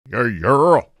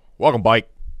Yeah. Welcome, Bike,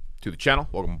 to the channel.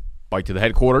 Welcome, Bike, to the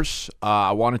headquarters.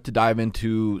 I wanted to dive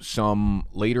into some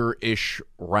later-ish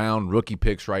round rookie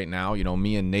picks right now. You know,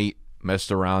 me and Nate messed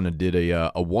around and did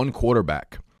a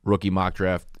one-quarterback rookie mock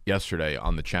draft yesterday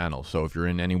on the channel. So if you're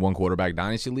in any one-quarterback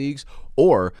dynasty leagues,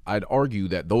 or I'd argue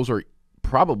that those are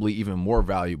probably even more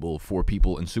valuable for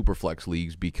people in superflex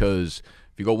leagues, because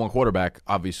if you go one quarterback,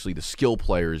 obviously the skill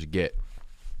players get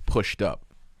pushed up.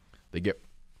 They get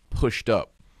pushed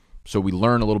up. So we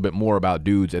learn a little bit more about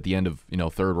dudes at the end of,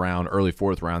 third round, early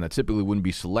fourth round that typically wouldn't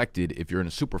be selected if you're in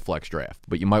a super flex draft,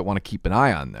 but you might want to keep an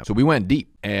eye on them. So we went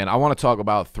deep, and I want to talk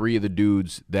about three of the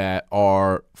dudes that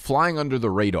are flying under the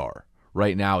radar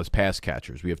right now as pass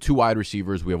catchers. We have two wide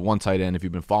receivers. We have one tight end. If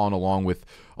you've been following along with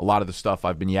a lot of the stuff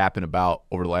I've been yapping about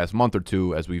over the last month or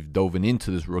two as we've dove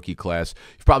into this rookie class,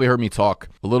 you've probably heard me talk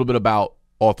a little bit about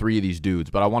all three of these dudes,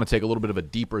 but I want to take a little bit of a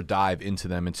deeper dive into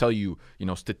them and tell you,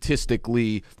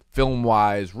 statistically,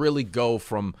 film-wise, really go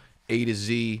from A to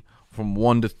Z, from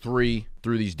 1 to 3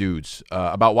 through these dudes,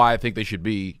 about why I think they should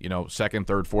be, second,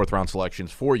 third, fourth round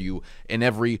selections for you in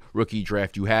every rookie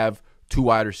draft you have. Two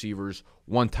wide receivers,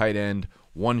 one tight end,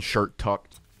 one shirt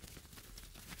tucked.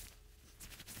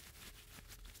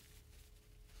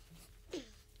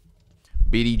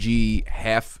 BDGE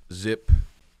half zip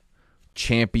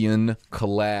champion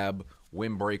collab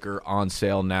windbreaker on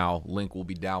sale now. Link will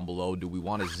be down below. Do we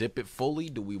want to zip it fully?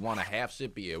 Do we want to half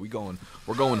zip it? Yeah, we're going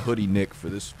hoodie Nick for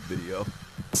this video.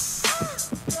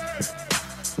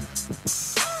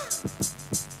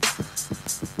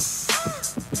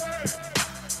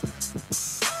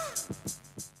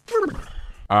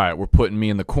 All right, we're putting me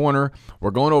in the corner.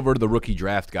 We're going over to the rookie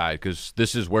draft guide because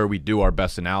this is where we do our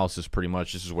best analysis pretty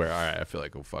much. This is where, all right, I feel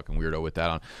like a fucking weirdo with that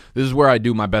on. This is where I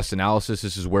do my best analysis.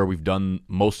 This is where we've done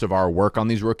most of our work on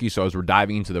these rookies. So as we're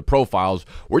diving into the profiles,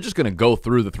 we're just going to go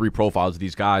through the three profiles of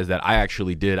these guys that I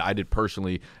actually did. I did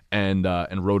personally and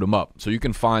wrote them up. So you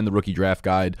can find the rookie draft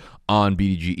guide on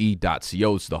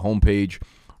bdge.co. It's the homepage.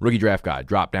 Rookie draft guide,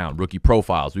 drop down, rookie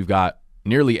profiles. We've got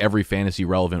nearly every fantasy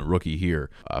relevant rookie here,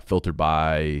 filtered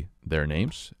by their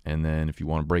names. And then if you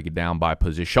want to break it down by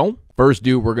position, first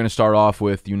dude we're going to start off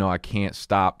with, I can't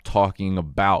stop talking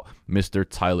about Mr.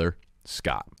 Tyler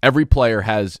Scott. Every player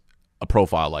has a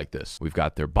profile like this. We've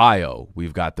got their bio.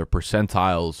 We've got their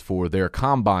percentiles for their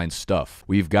combine stuff.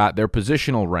 We've got their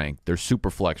positional rank, their super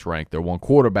flex rank, their one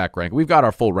quarterback rank. We've got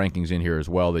our full rankings in here as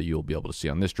well that you'll be able to see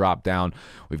on this drop down.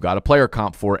 We've got a player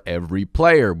comp for every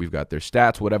player. We've got their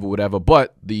stats, whatever.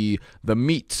 But the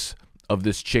meats of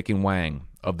this chicken wang,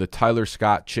 of the Tyler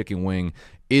Scott chicken wing,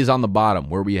 is on the bottom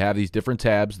where we have these different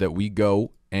tabs that we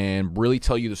go and really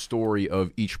tell you the story of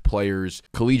each player's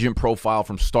collegiate profile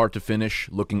from start to finish,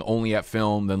 looking only at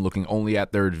film, then looking only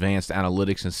at their advanced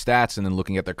analytics and stats, and then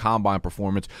looking at their combine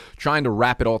performance, trying to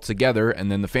wrap it all together. And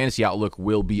then the fantasy outlook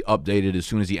will be updated as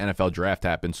soon as the NFL draft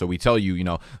happens. So we tell you,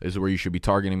 this is where you should be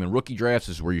targeting him in rookie drafts.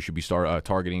 This is where you should be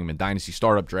targeting him in dynasty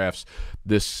startup drafts.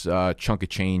 This chunk of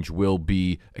change will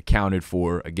be accounted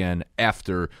for, again,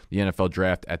 after the NFL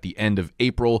draft at the end of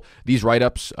April. These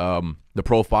write-ups, the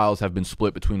profiles have been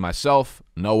split between myself,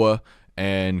 Noah,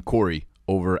 and Corey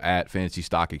over at Fantasy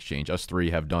Stock Exchange. Us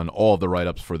three have done all of the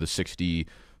write-ups for the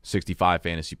 65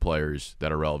 fantasy players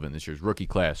that are relevant in this year's rookie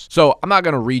class. So I'm not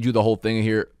going to read you the whole thing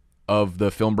here of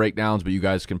the film breakdowns, but you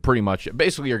guys can pretty much,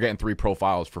 basically you're getting three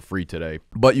profiles for free today,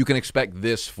 but you can expect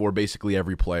this for basically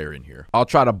every player in here. I'll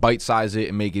try to bite size it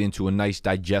and make it into a nice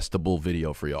digestible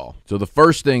video for y'all. So the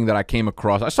first thing that I came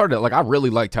across, I really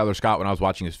liked Tyler Scott when I was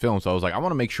watching his film, so I was like, I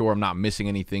want to make sure I'm not missing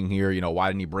anything here. Why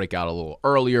didn't he break out a little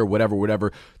earlier,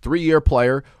 whatever. 3-year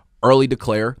player, early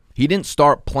declare. He didn't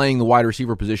start playing the wide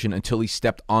receiver position until he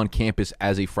stepped on campus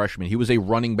as a freshman. He was a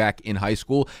running back in high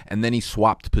school, and then he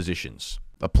swapped positions.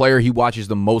 A player he watches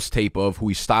the most tape of, who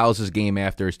he styles his game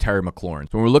after, is Terry McLaurin.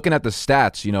 So when we're looking at the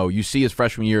stats, you see his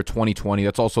freshman year, 2020.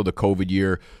 That's also the COVID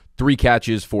year. 3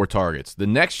 catches, 4 targets. The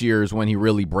next year is when he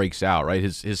really breaks out, right?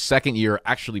 His second year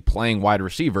actually playing wide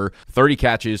receiver, 30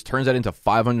 catches, turns that into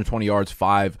 520 yards,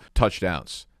 5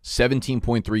 touchdowns.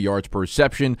 17.3 yards per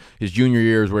reception. His junior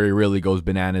year is where he really goes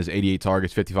bananas. 88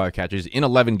 targets, 55 catches in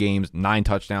 11 games, 9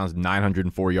 touchdowns,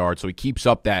 904 yards. So he keeps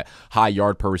up that high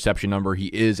yard per reception number. He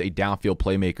is a downfield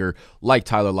playmaker like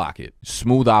Tyler Lockett.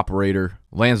 Smooth operator.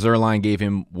 Lance Zierlein gave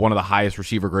him one of the highest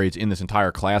receiver grades in this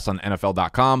entire class on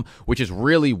NFL.com, which is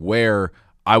really where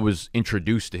I was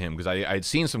introduced to him, because I had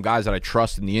seen some guys that I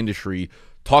trust in the industry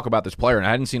talk about this player, and I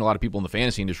hadn't seen a lot of people in the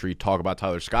fantasy industry talk about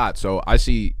Tyler Scott. So I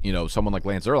see, someone like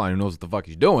Lance Zierlein who knows what the fuck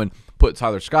he's doing, put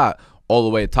Tyler Scott all the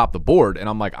way atop the board, and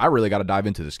I'm like, I really got to dive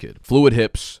into this kid. Fluid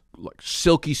hips, like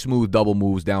silky smooth double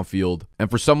moves downfield. And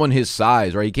for someone his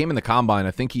size, right, he came in the combine,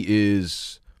 I think he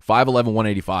is 5'11",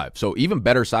 185. So even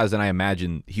better size than I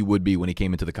imagined he would be when he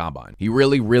came into the combine. He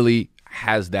really, really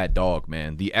has that dog,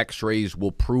 man. The x-rays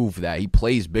will prove that. He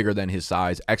plays bigger than his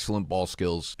size, excellent ball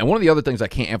skills. And one of the other things I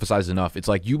can't emphasize enough, it's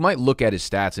like you might look at his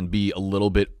stats and be a little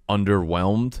bit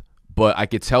underwhelmed, but I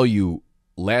could tell you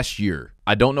last year,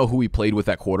 I don't know who he played with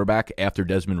at quarterback after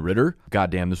Desmond Ridder.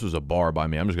 Goddamn, this was a bar by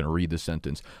me. I'm just going to read this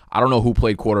sentence. I don't know who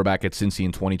played quarterback at Cincy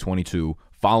in 2022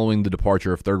 following the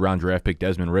departure of third-round draft pick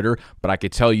Desmond Ridder, but I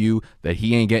could tell you that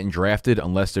he ain't getting drafted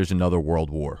unless there's another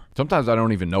world war. Sometimes I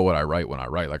don't even know what I write when I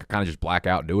write. Like, I kind of just black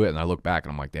out and do it, and I look back,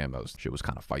 and I'm like, damn, that shit was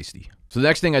kind of feisty. So the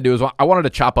next thing I do is I wanted to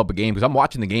chop up a game because I'm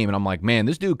watching the game, and I'm like, man,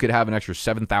 this dude could have an extra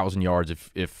 7,000 yards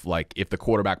if the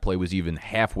quarterback play was even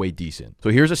halfway decent.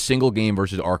 So here's a single game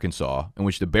versus Arkansas in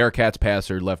which the Bearcats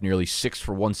passer left nearly 6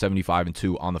 for 175 and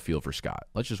 2 on the field for Scott.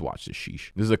 Let's just watch this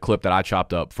sheesh. This is a clip that I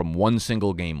chopped up from one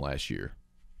single game last year.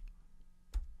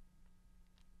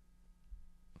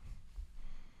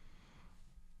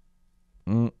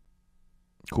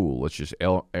 Cool. Let's just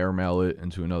airmail it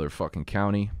into another fucking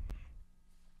county.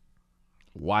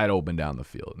 Wide open down the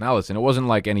field. Now, listen, it wasn't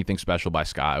like anything special by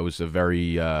Scott. It was a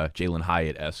very Jalen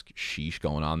Hyatt-esque sheesh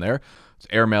going on there. Let's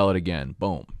airmail it again.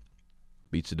 Boom.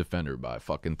 Beats the defender by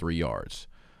fucking 3 yards.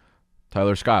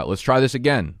 Tyler Scott, let's try this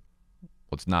again.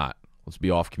 Let's not. Let's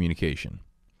be off communication.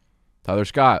 Tyler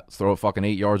Scott, let's throw it fucking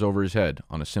 8 yards over his head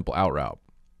on a simple out route.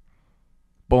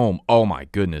 Boom. Oh, my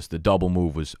goodness. The double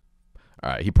move was... All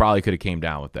right, he probably could have came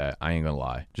down with that. I ain't going to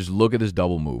lie. Just look at this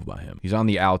double move by him. He's on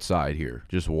the outside here.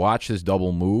 Just watch this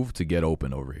double move to get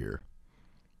open over here.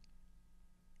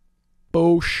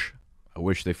 Boosh. I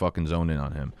wish they fucking zoned in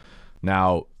on him.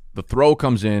 Now, the throw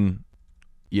comes in.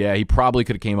 Yeah, he probably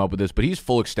could have came up with this, but he's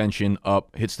full extension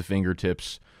up, hits the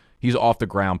fingertips. He's off the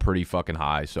ground pretty fucking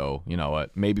high, so you know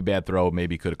what? Maybe bad throw,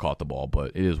 maybe could have caught the ball,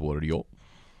 but it is what it is.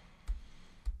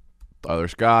 Tyler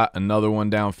Scott, another one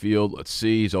downfield. Let's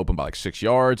see. He's open by like 6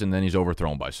 yards, and then he's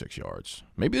overthrown by 6 yards.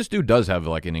 Maybe this dude does have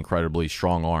like an incredibly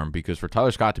strong arm because for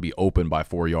Tyler Scott to be open by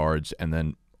 4 yards and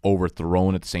then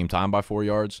overthrown at the same time by 4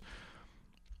 yards.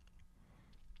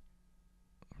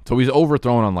 So he's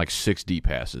overthrown on like 6 deep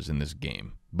passes in this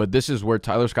game. But this is where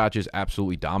Tyler Scott just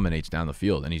absolutely dominates down the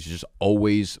field, and he's just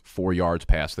always 4 yards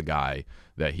past the guy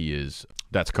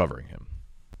that's covering him.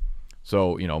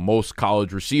 So, you know, most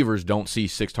college receivers don't see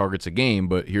 6 targets a game,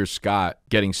 but here's Scott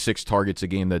getting 6 targets a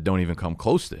game that don't even come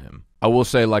close to him. I will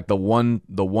say, like, the one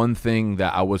thing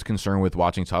that I was concerned with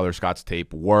watching Tyler Scott's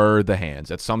tape were the hands.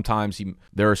 That sometimes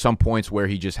there are some points where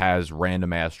he just has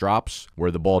random ass drops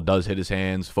where the ball does hit his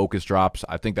hands, focus drops.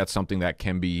 I think that's something that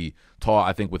can be taught,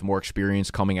 I think, with more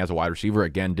experience coming as a wide receiver.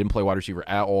 Again, didn't play wide receiver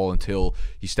at all until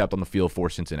he stepped on the field for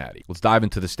Cincinnati. Let's dive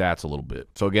into the stats a little bit.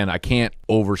 So again, I can't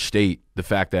overstate the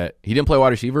fact that he didn't play wide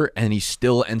receiver and he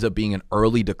still ends up being an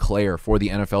early declare for the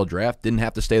NFL draft. Didn't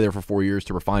have to stay there for 4 years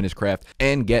to refine his craft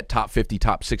and get top 50,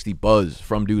 top 60 buzz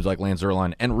from dudes like Lance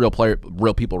Zierlein and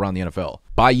real people around the NFL.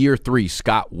 By year 3,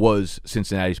 Scott was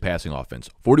Cincinnati's passing offense.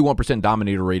 41%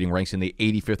 dominator rating, ranks in the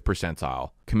 85th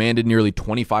percentile. Commanded nearly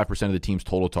 25% of the team's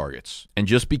total targets. And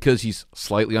just because he's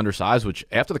slightly undersized, which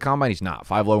after the combine he's not,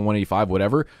 5'11", 185,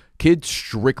 whatever, kid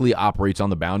strictly operates on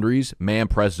the boundaries. Man,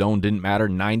 press, zone, didn't matter.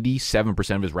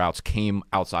 97% of his routes came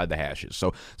outside the hashes.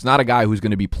 So it's not a guy who's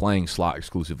going to be playing slot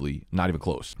exclusively, not even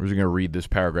close. We're just going to read this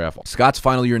paragraph. Scott's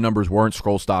final year numbers weren't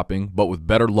scroll stopping, but with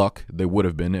better luck, they would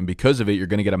have been. And because of it, you're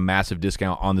going to get a massive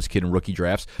discount on this kid in rookie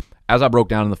drafts. As I broke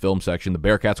down in the film section, the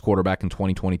Bearcats quarterback in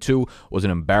 2022 was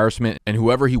an embarrassment, and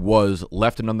whoever he was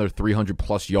left another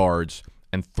 300-plus yards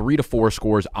and 3 to 4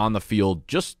 scores on the field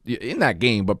just in that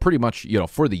game, but pretty much, you know,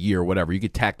 for the year, whatever. You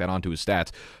could tack that onto his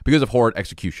stats because of horrid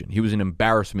execution. He was an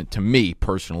embarrassment to me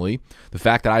personally. The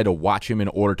fact that I had to watch him in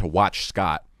order to watch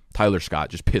Scott, Tyler Scott,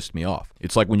 just pissed me off.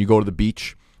 It's like when you go to the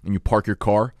beach and you park your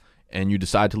car and you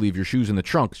decide to leave your shoes in the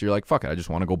trunk, so you're like, fuck it, I just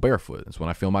want to go barefoot. That's when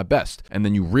I feel my best. And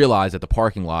then you realize at the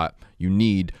parking lot, you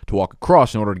need to walk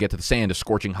across in order to get to the sand. It's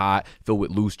scorching hot, filled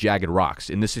with loose, jagged rocks.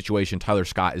 In this situation, Tyler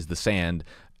Scott is the sand,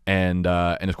 and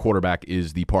his quarterback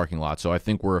is the parking lot. So I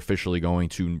think we're officially going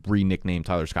to re-nickname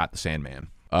Tyler Scott the Sandman.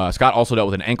 Scott also dealt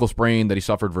with an ankle sprain that he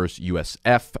suffered versus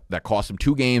USF that cost him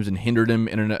 2 games and hindered him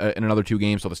in another 2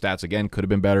 games, so the stats, again, could have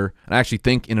been better. And I actually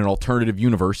think in an alternative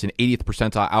universe, an 80th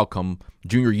percentile outcome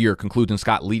junior year concludes in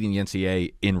Scott leading the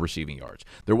NCAA in receiving yards.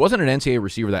 There wasn't an NCAA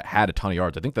receiver that had a ton of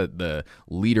yards. I think that the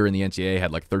leader in the NCAA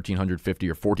had like 1,350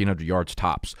 or 1,400 yards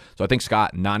tops. So I think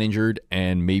Scott, non-injured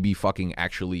and maybe fucking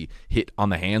actually hit on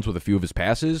the hands with a few of his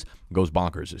passes, goes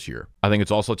bonkers this year. I think it's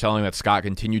also telling that Scott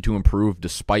continued to improve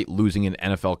despite losing an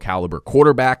NFL NFL caliber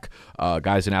quarterback.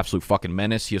 Guy's an absolute fucking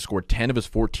menace. He has scored 10 of his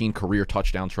 14 career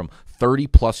touchdowns from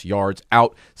 30-plus yards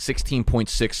out,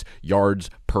 16.6 yards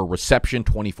per reception,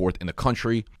 24th in the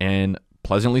country, and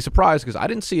pleasantly surprised because I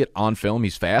didn't see it on film.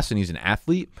 He's fast and he's an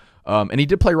athlete. And he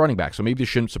did play running back, so maybe this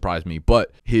shouldn't surprise me.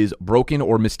 But his broken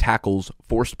or missed tackles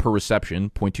forced per reception,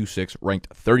 0.26, ranked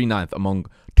 39th among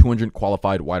 200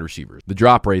 qualified wide receivers. The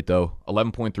drop rate, though,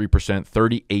 11.3%,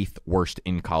 38th worst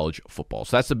in college football.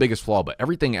 So that's the biggest flaw, but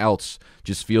everything else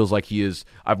just feels like he is.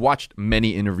 I've watched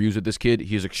many interviews with this kid.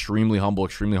 He is extremely humble,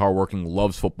 extremely hardworking,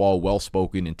 loves football,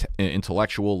 well-spoken,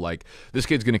 intellectual. Like, this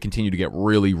kid's going to continue to get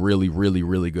really, really, really,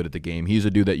 really good at the game. He's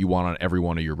a dude that you want on every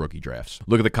one of your rookie drafts.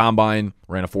 Look at the combine,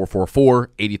 ran a 4.44,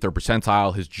 83rd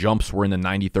percentile. His jumps were in the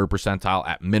 93rd percentile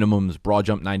at minimum. His broad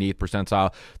jump, 98th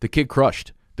percentile. The kid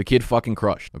crushed. The kid fucking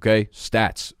crushed, okay?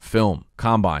 Stats, film,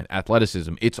 combine,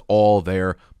 athleticism, it's all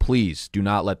there. Please do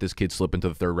not let this kid slip into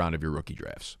the third round of your rookie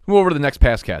drafts. Move over to the next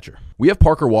pass catcher. We have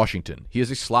Parker Washington. He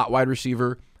is a slot wide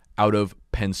receiver out of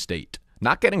Penn State.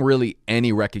 Not getting really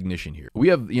any recognition here. We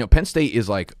have, Penn State is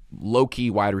like low-key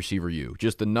wide receiver U.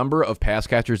 Just the number of pass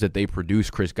catchers that they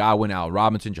produce, Chris Godwin, Al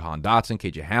Robinson, Jahan Dotson,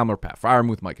 KJ Hamler, Pat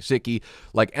Freiermuth, Mike Gesicki,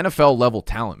 like NFL-level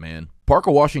talent, man.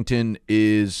 Parker Washington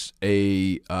is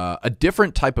a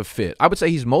different type of fit. I would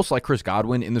say he's most like Chris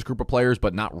Godwin in this group of players,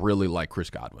 but not really like Chris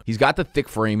Godwin. He's got the thick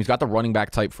frame. He's got the running back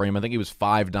type frame. I think he was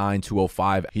 5'9",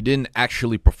 205. He didn't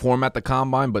actually perform at the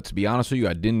combine, but to be honest with you,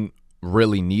 I didn't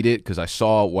really need it because I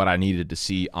saw what I needed to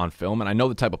see on film, and I know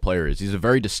the type of player he is. He's a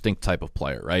very distinct type of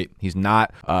player, right? He's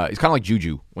not, he's kind of like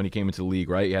Juju when he came into the league,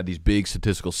 right? He had these big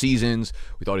statistical seasons.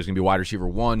 We thought he was going to be wide receiver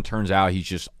 1. Turns out he's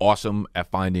just awesome at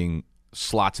finding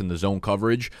slots in the zone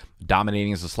coverage,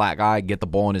 dominating as a slot guy, get the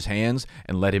ball in his hands,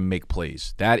 and let him make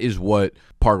plays. That is what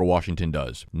Parker Washington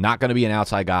does. Not going to be an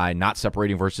outside guy, not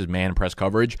separating versus man press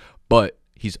coverage, but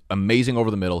he's amazing over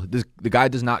the middle. The guy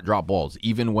does not drop balls,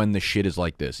 even when the shit is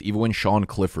like this. Even when Sean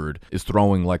Clifford is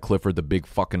throwing like Clifford, the big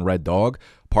fucking red dog,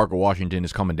 Parker Washington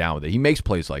is coming down with it. He makes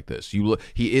plays like this.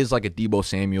 He is like a Debo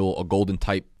Samuel, a Golden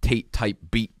Tate type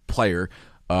beat player.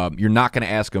 You're not going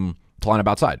to ask him to line up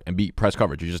outside and beat press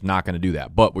coverage. You're just not going to do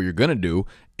that. But what you're going to do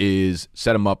is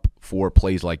set him up for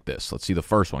plays like this. Let's see the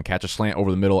first one. Catch a slant over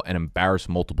the middle and embarrass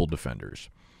multiple defenders.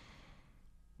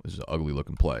 This is an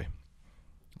ugly-looking play.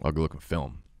 Ugly-looking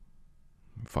film.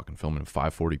 I'm fucking filming in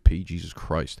 540p. Jesus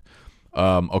Christ.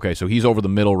 Okay, so he's over the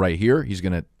middle right here. He's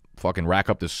going to fucking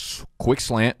rack up this quick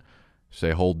slant.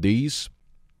 Say, hold these.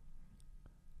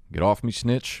 Get off me,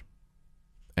 snitch.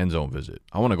 End zone visit.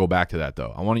 I want to go back to that,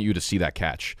 though. I want you to see that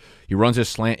catch. He runs his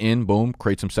slant in, boom,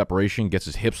 creates some separation, gets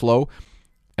his hips low,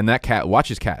 and that watch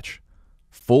his catch.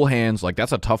 Full hands, like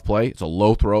that's a tough play. It's a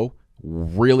low throw,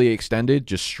 really extended,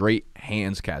 just straight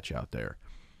hands catch out there.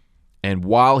 And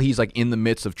while he's like in the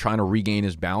midst of trying to regain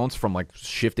his balance from like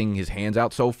shifting his hands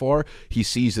out so far, he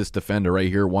sees this defender right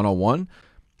here, one-on-one.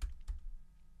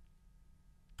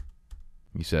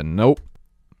 He said, nope.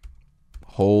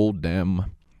 Hold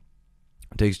them.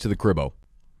 Takes to the cribbo.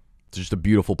 It's just a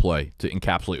beautiful play to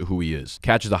encapsulate who he is.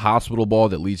 Catches a hospital ball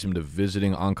that leads him to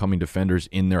visiting oncoming defenders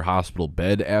in their hospital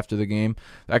bed after the game.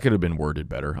 That could have been worded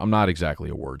better. I'm not exactly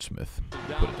a wordsmith.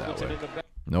 Put it that way.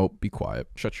 Nope, be quiet.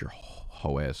 Shut your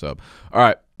hoe ass up. All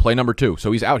right, play number 2.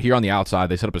 So he's out here on the outside.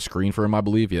 They set up a screen for him, I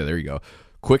believe. Yeah, there you go.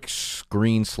 Quick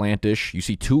screen slantish. You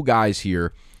see 2 guys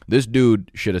here. This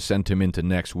dude should have sent him into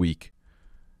next week.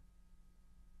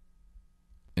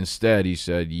 Instead, he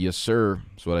said, yes, sir.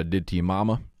 That's what I did to your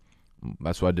mama.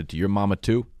 That's what I did to your mama,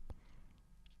 too.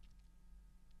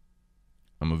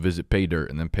 I'm going to visit pay dirt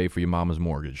and then pay for your mama's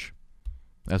mortgage.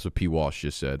 That's what P. Walsh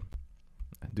just said.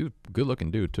 Dude, good-looking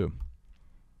dude, too.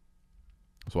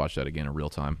 Let's watch that again in real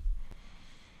time.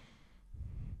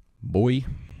 Boy.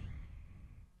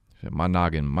 My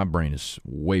noggin, my brain is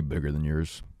way bigger than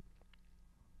yours.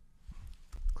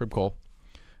 Crib call.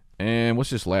 And what's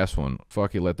this last one?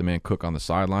 Fuck it, let the man cook on the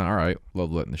sideline. All right,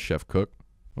 love letting the chef cook.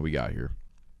 What we got here?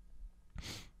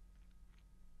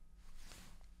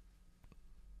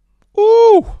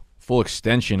 Ooh, full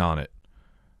extension on it.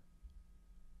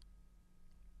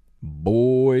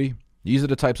 Boy, these are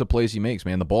the types of plays he makes,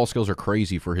 man. The ball skills are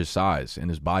crazy for his size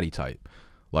and his body type.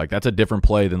 Like, that's a different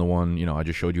play than the one, I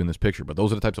just showed you in this picture. But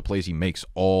those are the types of plays he makes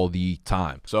all the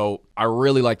time. So I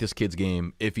really like this kid's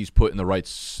game if he's put in the right,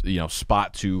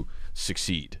 spot to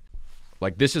succeed.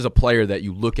 Like, this is a player that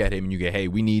you look at him and you go, hey,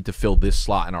 we need to fill this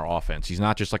slot in our offense. He's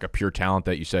not just like a pure talent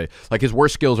that you say. Like, his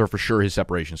worst skills are for sure his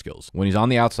separation skills. When he's on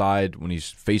the outside, when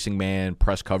he's facing man,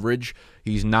 press coverage,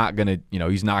 he's not going to,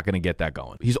 he's not going to get that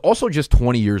going. He's also just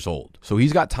 20 years old. So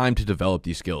he's got time to develop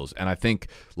these skills. And I think,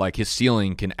 like, his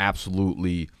ceiling can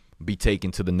absolutely be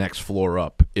taken to the next floor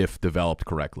up if developed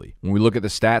correctly. When we look at the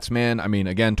stats, man, I mean,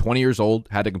 again, 20 years old,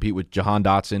 had to compete with Jahan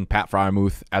Dotson, Pat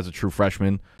Freiermuth as a true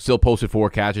freshman, still posted 4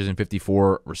 catches and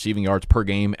 54 receiving yards per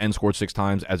game and scored 6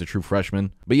 times as a true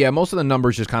freshman. But yeah, most of the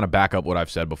numbers just kind of back up what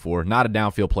I've said before. Not a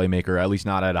downfield playmaker, at least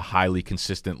not at a highly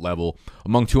consistent level.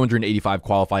 Among 285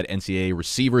 qualified NCAA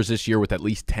receivers this year with at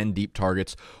least 10 deep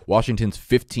targets, Washington's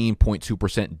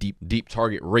 15.2% deep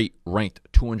target rate ranked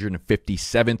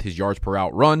 257th. His yards per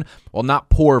out run, while not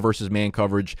poor versus man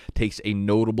coverage, takes a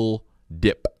notable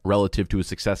dip relative to his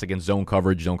success against zone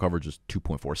coverage. Zone coverage is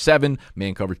 2.47,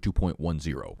 man coverage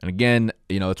 2.10. And again,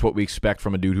 that's what we expect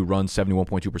from a dude who runs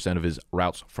 71.2% of his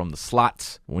routes from the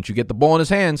slots. Once you get the ball in his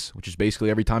hands, which is basically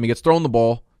every time he gets thrown the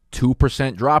ball,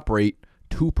 2% drop rate,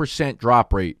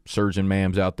 surgeon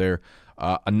mams out there,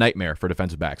 a nightmare for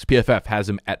defensive backs. PFF has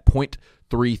him at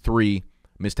 0.33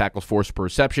 missed tackles forced per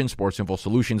reception. Sports Info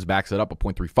Solutions backs it up at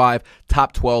 0.35,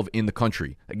 top 12 in the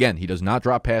country. Again, he does not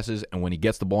drop passes, and when he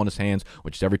gets the ball in his hands,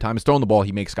 which is every time he's throwing the ball,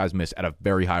 he makes guys miss at a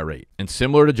very high rate. And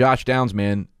similar to Josh Downs,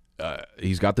 man,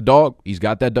 he's got the dog. He's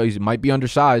got that dog. He might be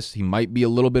undersized. He might be a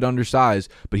little bit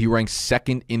undersized, but he ranks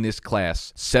second in this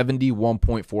class.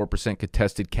 71.4%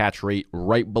 contested catch rate,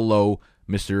 right below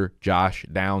Mr. Josh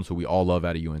Downs, who we all love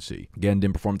out of UNC. Again,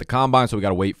 didn't perform at the combine, so we got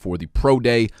to wait for the pro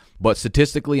day. But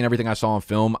statistically and everything I saw on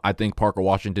film, I think Parker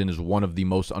Washington is one of the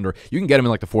most you can get him in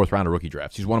like the 4th round of rookie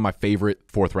drafts. He's one of my favorite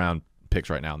 4th round picks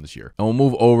right now in this year. And we'll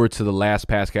move over to the last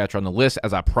pass catcher on the list.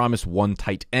 As I promised, one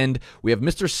tight end. We have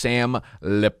Mr. Sam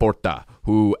Laporta,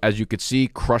 who, as you could see,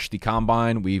 crushed the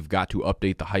combine. We've got to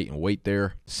update the height and weight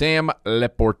there. Sam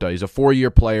Laporta, he's a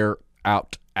 4-year player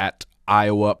out at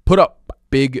Iowa. Put up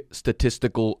big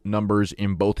statistical numbers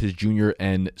in both his junior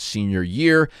and senior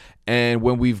year. And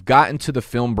when we've gotten to the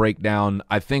film breakdown,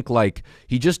 I think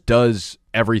he just does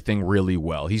everything really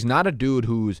well. He's not a dude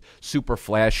who's super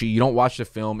flashy. You don't watch the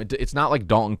film. It's not like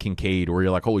Dalton Kincaid where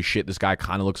you're like, holy shit, this guy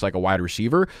kind of looks like a wide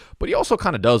receiver, but he also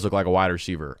kind of does look like a wide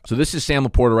receiver. So this is Sam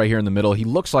Laporta right here in the middle. He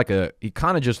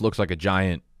kind of just looks like a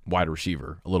giant wide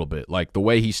receiver a little bit. Like the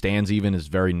way he stands even is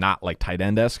very not like tight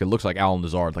end-esque. It looks like Alan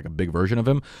Lazard, like a big version of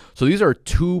him. So these are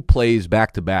 2 plays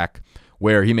back-to-back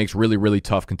where he makes really, really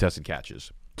tough contested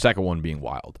catches. Second one being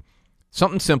wild.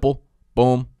 Something simple.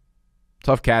 Boom.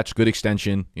 Tough catch, good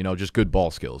extension, just good ball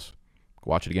skills.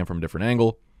 Watch it again from a different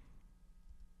angle.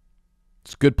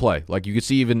 It's a good play. Like you can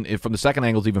see even if from the second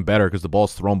angle, it's even better because the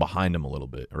ball's thrown behind him a little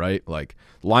bit, right? Like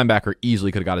the linebacker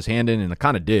easily could have got his hand in, and it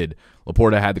kind of did.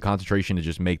 Laporta had the concentration to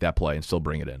just make that play and still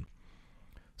bring it in.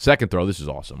 Second throw, this is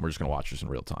awesome. We're just going to watch this in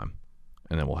real time,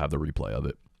 and then we'll have the replay of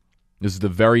it. This is the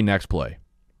very next play.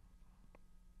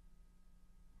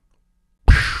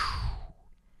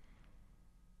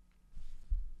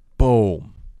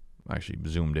 Boom. Actually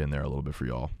zoomed in there a little bit for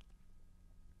y'all.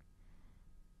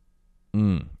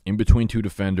 In between 2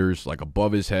 defenders, like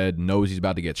above his head, knows he's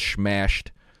about to get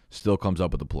smashed, still comes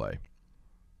up with the play.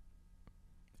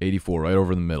 84, right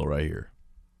over the middle right here.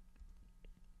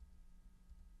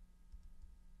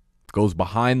 Goes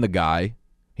behind the guy.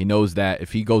 He knows that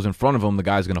if he goes in front of him, the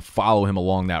guy's going to follow him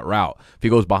along that route. If he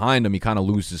goes behind him, he kind of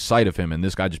loses sight of him, and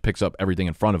this guy just picks up everything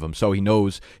in front of him. So he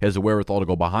knows he has the wherewithal to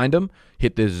go behind him,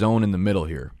 hit this zone in the middle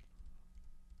here.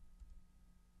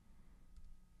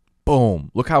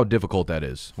 Boom. Look how difficult that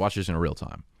is. Watch this in real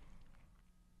time.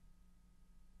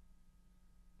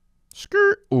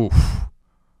 Skirt. Oof.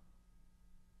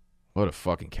 What a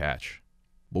fucking catch.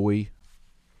 Boy.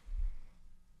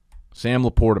 Sam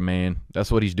Laporta, man.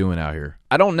 That's what he's doing out here.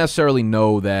 I don't necessarily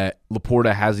know that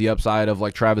Laporta has the upside of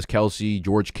like Travis Kelce,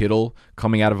 George Kittle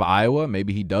coming out of Iowa.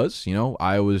 Maybe he does.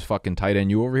 Iowa's fucking tight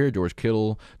end you over here. George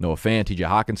Kittle, Noah Fant, TJ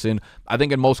Hawkinson. I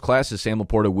think in most classes, Sam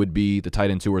Laporta would be the tight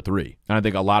end 2 or 3. And I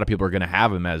think a lot of people are going to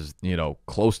have him as,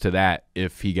 close to that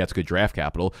if he gets good draft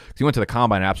capital. Because he went to the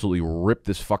combine and absolutely ripped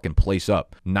this fucking place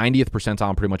up. 90th percentile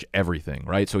on pretty much everything,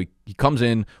 right? So he comes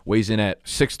in, weighs in at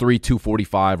 6'3",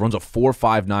 245, runs a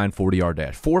 4.59 40-yard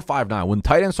dash. 4.59. When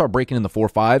tight ends start breaking in the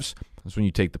 4.5s, that's when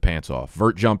you take the pants off.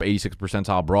 Vert jump, 86th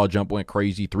percentile. Broad jump went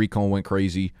crazy. 3-cone went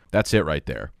crazy. That's it right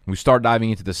there. We start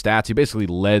diving into the stats. He basically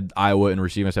led Iowa in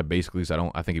receiving. I said basically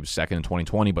because I think he was second in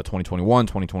 2020, but 2021,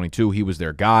 2022, he was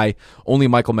their guy. Only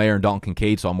Michael Mayer and Dalton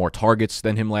Kincaid saw more targets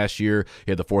than him last year.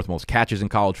 He had the 4th most catches in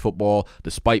college football,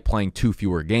 despite playing 2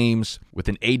 fewer games. With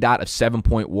an ADOT of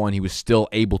 7.1, he was still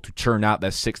able to churn out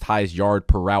that 6th highest yard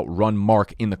per route run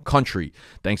mark in the country,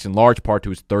 thanks in large part to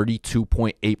his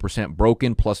 32.8%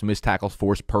 broken plus missed tackles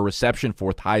force per reception,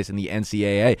 4th highest in the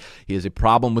NCAA. He has a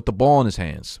problem with the ball in his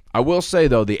hands. I will say,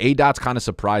 though, the ADOT's kind of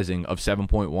surprising of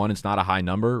 7.1. It's not a high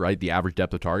number, right? The average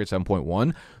depth of target,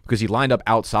 7.1, because he lined up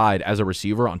outside as a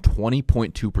receiver on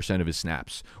 20.2% of his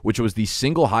snaps, which was the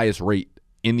single highest rate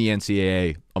in the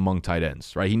NCAA among tight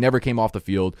ends, right? He never came off the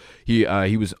field. He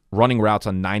was running routes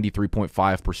on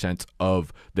 93.5%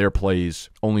 of their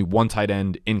plays. Only one tight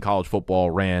end in college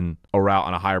football ran a route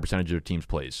on a higher percentage of their team's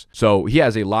plays. So he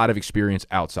has a lot of experience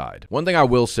outside. One thing I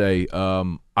will say,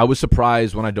 I was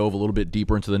surprised when I dove a little bit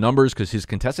deeper into the numbers because his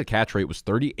contested catch rate was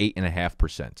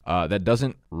 38.5%. That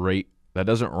doesn't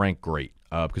rank great.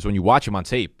 Because when you watch him on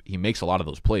tape, he makes a lot of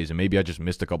those plays. And maybe I just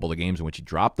missed a couple of games in which he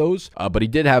dropped those. But he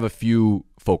did have a few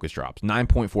focus drops.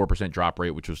 9.4% drop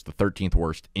rate, which was the 13th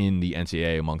worst in the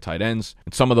NCAA among tight ends.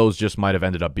 And some of those just might have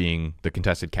ended up being the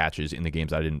contested catches in the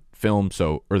games I didn't film,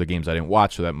 or the games I didn't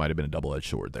watch, so that might have been a double-edged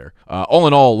sword there. All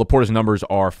in all, Laporta's numbers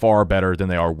are far better than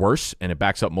they are worse, and it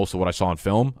backs up most of what I saw on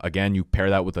film. Again, you pair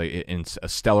that with a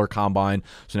stellar combine,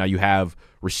 so now you have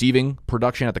receiving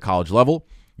production at the college level.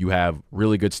 You have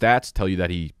really good stats, tell you that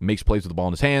he makes plays with the ball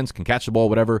in his hands, can catch the ball,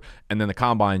 whatever. And then the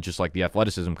combine, just like the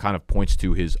athleticism, kind of points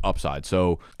to his upside.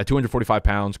 So at 245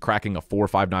 pounds, cracking a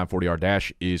 4.59 40-yard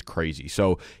dash is crazy.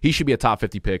 So he should be a top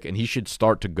 50 pick, and he should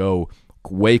start to go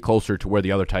way closer to where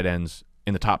the other tight ends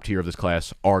in the top tier of this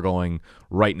class are going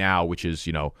right now, which is,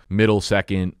 middle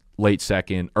second, late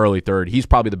second, early third. He's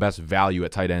probably the best value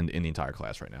at tight end in the entire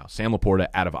class right now. Sam Laporta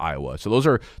out of Iowa. So those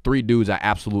are 3 dudes I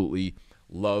absolutely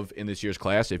love in this year's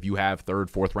class. If you have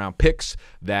 3rd, 4th round picks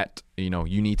that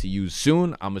you need to use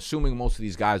soon, I'm assuming most of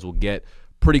these guys will get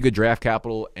pretty good draft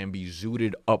capital and be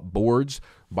zooted up boards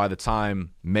by the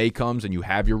time May comes and you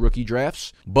have your rookie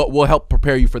drafts. But we'll help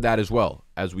prepare you for that as well.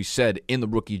 As we said in the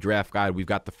rookie draft guide, we've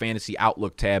got the fantasy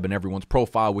outlook tab in everyone's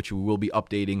profile, which we will be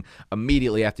updating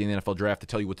immediately after the NFL draft to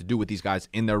tell you what to do with these guys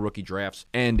in their rookie drafts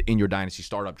and in your dynasty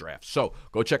startup drafts. So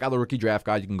go check out the rookie draft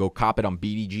guide. You can go cop it on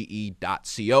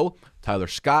bdge.co. Tyler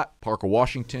Scott, Parker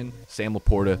Washington, Sam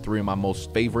Laporta, 3 of my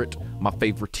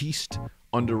favoritist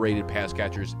underrated pass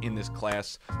catchers in this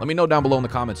class. Let me know down below in the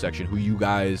comment section who you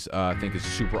guys think is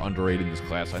super underrated in this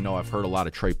class. I know I've heard a lot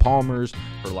of Trey Palmers,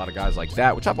 heard a lot of guys like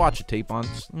that, which I've watched a tape on.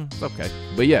 It's okay.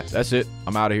 But yeah, that's it.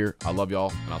 I'm out of here. I love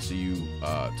y'all, and I'll see you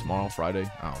tomorrow, Friday.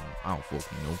 I don't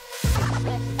fucking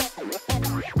know.